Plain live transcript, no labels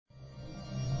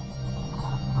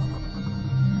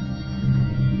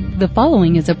The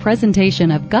following is a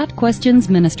presentation of Got Questions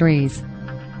Ministries.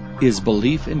 Is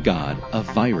belief in God a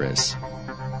virus?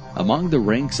 Among the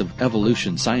ranks of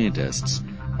evolution scientists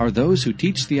are those who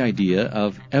teach the idea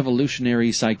of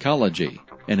evolutionary psychology,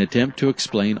 an attempt to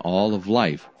explain all of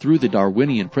life through the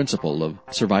Darwinian principle of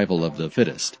survival of the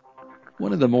fittest.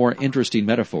 One of the more interesting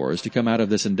metaphors to come out of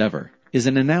this endeavor is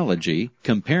an analogy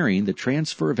comparing the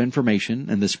transfer of information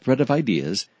and the spread of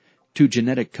ideas to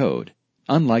genetic code.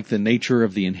 Unlike the nature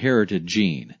of the inherited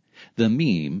gene, the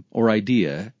meme or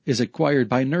idea is acquired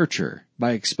by nurture,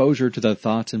 by exposure to the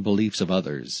thoughts and beliefs of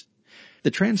others.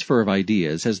 The transfer of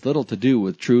ideas has little to do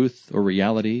with truth or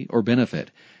reality or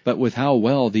benefit, but with how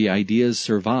well the ideas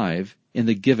survive in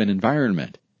the given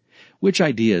environment. Which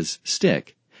ideas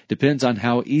stick depends on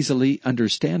how easily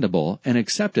understandable and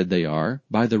accepted they are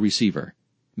by the receiver.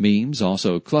 Memes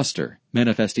also cluster,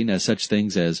 manifesting as such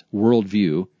things as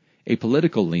worldview, a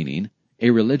political leaning, a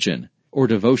religion, or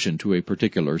devotion to a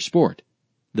particular sport.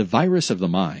 The virus of the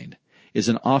mind is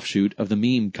an offshoot of the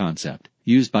meme concept,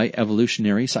 used by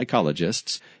evolutionary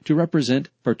psychologists to represent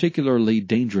particularly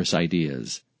dangerous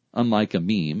ideas. Unlike a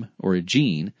meme or a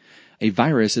gene, a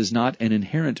virus is not an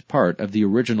inherent part of the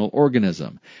original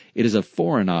organism. It is a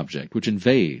foreign object which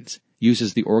invades,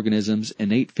 uses the organism's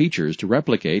innate features to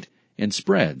replicate, and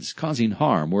spreads, causing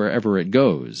harm wherever it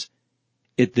goes.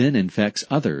 It then infects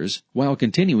others while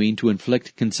continuing to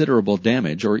inflict considerable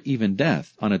damage or even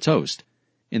death on its host.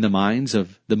 In the minds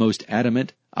of the most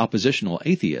adamant oppositional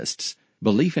atheists,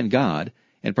 belief in God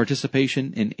and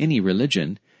participation in any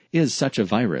religion is such a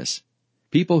virus.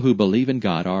 People who believe in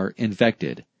God are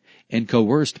infected and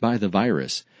coerced by the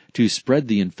virus to spread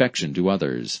the infection to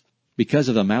others. Because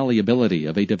of the malleability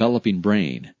of a developing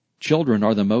brain, children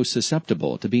are the most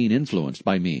susceptible to being influenced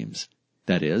by memes.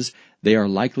 That is, they are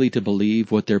likely to believe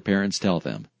what their parents tell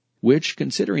them, which,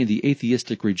 considering the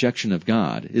atheistic rejection of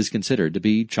God, is considered to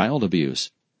be child abuse.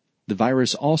 The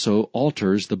virus also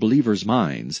alters the believers'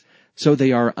 minds, so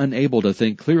they are unable to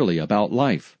think clearly about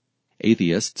life.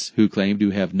 Atheists, who claim to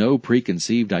have no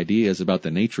preconceived ideas about the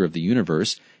nature of the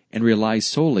universe and rely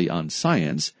solely on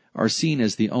science, are seen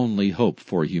as the only hope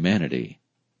for humanity.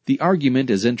 The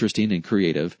argument is interesting and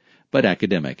creative, but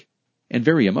academic, and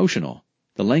very emotional.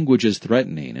 The language is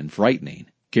threatening and frightening,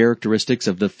 characteristics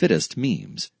of the fittest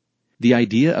memes. The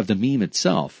idea of the meme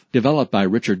itself, developed by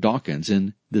Richard Dawkins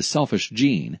in The Selfish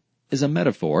Gene, is a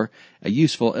metaphor, a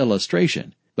useful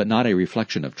illustration, but not a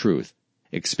reflection of truth.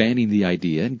 Expanding the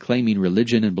idea and claiming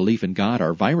religion and belief in God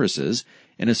are viruses,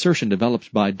 an assertion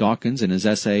developed by Dawkins in his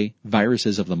essay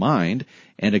Viruses of the Mind,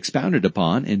 and expounded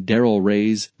upon in Darrell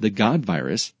Ray's The God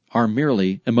Virus, are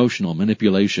merely emotional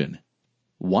manipulation.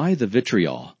 Why the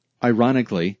vitriol?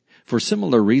 Ironically, for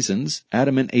similar reasons,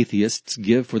 adamant atheists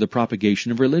give for the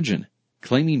propagation of religion.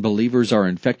 Claiming believers are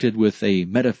infected with a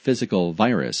metaphysical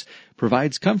virus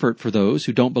provides comfort for those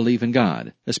who don't believe in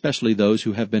God, especially those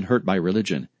who have been hurt by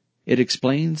religion. It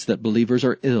explains that believers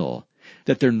are ill,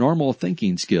 that their normal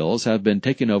thinking skills have been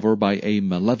taken over by a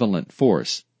malevolent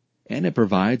force, and it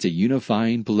provides a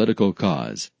unifying political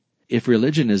cause. If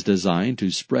religion is designed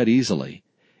to spread easily,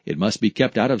 it must be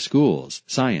kept out of schools,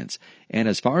 science, and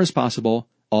as far as possible,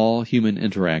 all human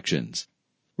interactions.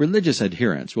 Religious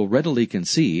adherents will readily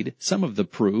concede some of the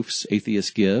proofs atheists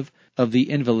give of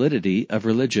the invalidity of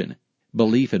religion.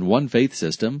 Belief in one faith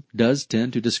system does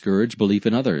tend to discourage belief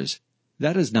in others.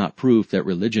 That is not proof that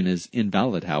religion is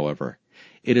invalid, however.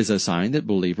 It is a sign that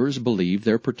believers believe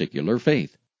their particular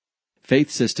faith. Faith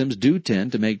systems do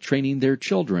tend to make training their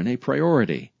children a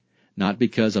priority, not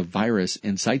because a virus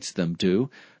incites them to,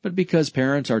 but because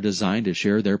parents are designed to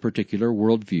share their particular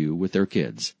worldview with their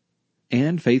kids.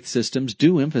 And faith systems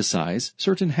do emphasize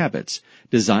certain habits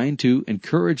designed to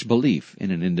encourage belief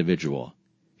in an individual.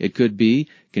 It could be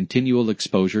continual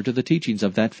exposure to the teachings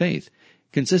of that faith,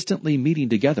 consistently meeting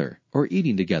together or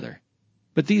eating together.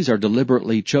 But these are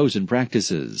deliberately chosen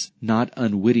practices, not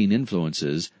unwitting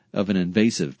influences of an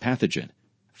invasive pathogen.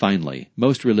 Finally,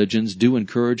 most religions do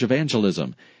encourage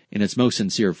evangelism. In its most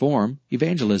sincere form,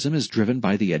 evangelism is driven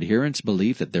by the adherents'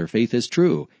 belief that their faith is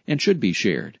true and should be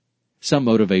shared. Some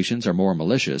motivations are more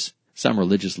malicious. Some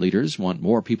religious leaders want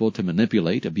more people to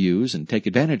manipulate, abuse, and take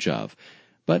advantage of.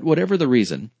 But whatever the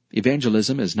reason,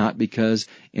 evangelism is not because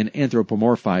an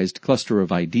anthropomorphized cluster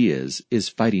of ideas is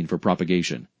fighting for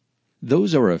propagation.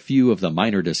 Those are a few of the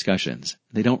minor discussions.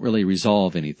 They don't really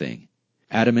resolve anything.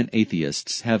 Adamant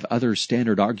atheists have other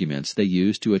standard arguments they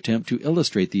use to attempt to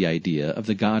illustrate the idea of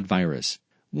the God virus.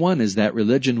 One is that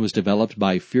religion was developed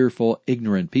by fearful,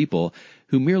 ignorant people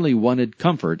who merely wanted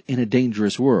comfort in a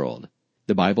dangerous world.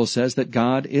 The Bible says that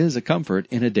God is a comfort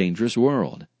in a dangerous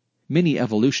world. Many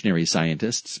evolutionary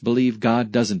scientists believe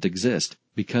God doesn't exist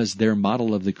because their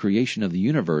model of the creation of the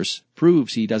universe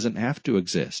proves he doesn't have to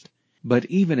exist. But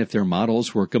even if their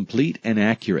models were complete and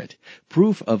accurate,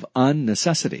 proof of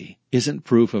unnecessity isn't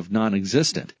proof of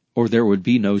non-existent, or there would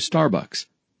be no Starbucks.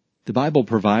 The Bible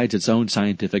provides its own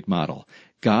scientific model.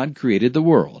 God created the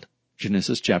world,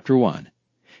 Genesis chapter 1.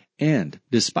 And,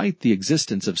 despite the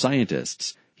existence of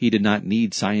scientists, he did not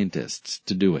need scientists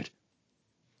to do it.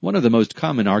 One of the most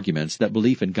common arguments that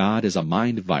belief in God is a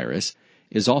mind virus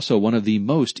is also one of the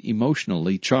most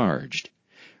emotionally charged.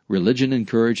 Religion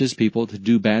encourages people to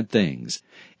do bad things,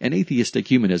 and atheistic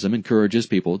humanism encourages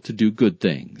people to do good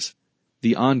things.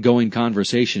 The ongoing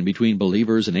conversation between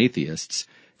believers and atheists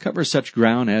covers such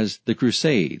ground as the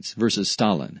Crusades versus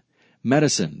Stalin,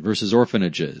 medicine versus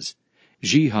orphanages,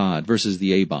 jihad versus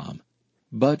the A-bomb.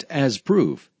 But as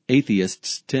proof,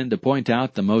 atheists tend to point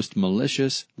out the most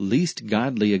malicious, least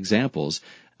godly examples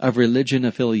of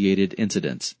religion-affiliated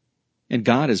incidents. And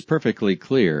God is perfectly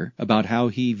clear about how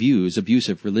he views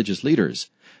abusive religious leaders,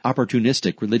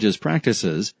 opportunistic religious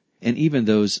practices, and even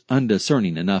those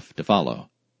undiscerning enough to follow.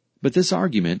 But this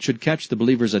argument should catch the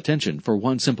believer's attention for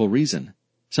one simple reason.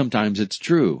 Sometimes it's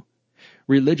true.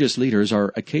 Religious leaders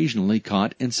are occasionally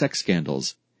caught in sex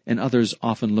scandals, and others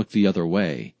often look the other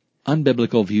way.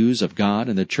 Unbiblical views of God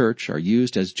and the church are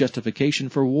used as justification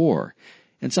for war,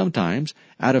 and sometimes,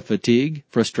 out of fatigue,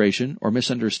 frustration, or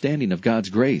misunderstanding of God's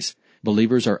grace,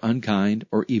 believers are unkind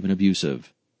or even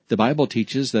abusive. The Bible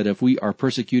teaches that if we are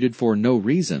persecuted for no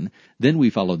reason, then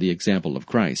we follow the example of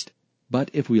Christ.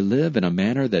 But if we live in a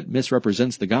manner that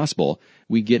misrepresents the gospel,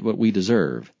 we get what we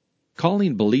deserve.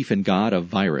 Calling belief in God a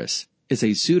virus is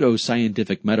a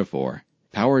pseudo-scientific metaphor,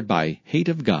 powered by hate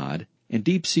of God and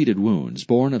deep-seated wounds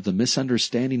born of the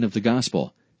misunderstanding of the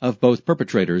gospel, of both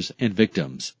perpetrators and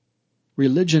victims.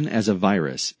 Religion as a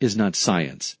virus is not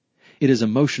science. It is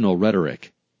emotional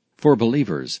rhetoric. For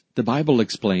believers, the Bible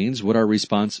explains what our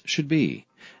response should be.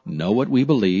 Know what we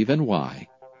believe and why.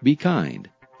 Be kind.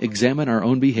 Examine our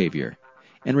own behavior.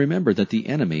 And remember that the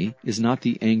enemy is not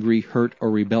the angry, hurt, or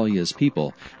rebellious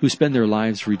people who spend their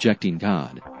lives rejecting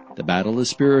God. The battle is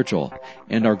spiritual,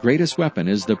 and our greatest weapon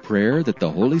is the prayer that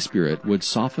the Holy Spirit would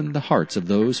soften the hearts of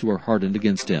those who are hardened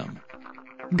against Him.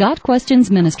 God Questions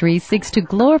Ministry seeks to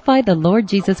glorify the Lord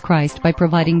Jesus Christ by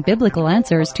providing biblical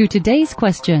answers to today's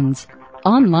questions.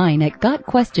 Online at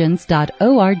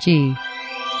GotQuestions.org.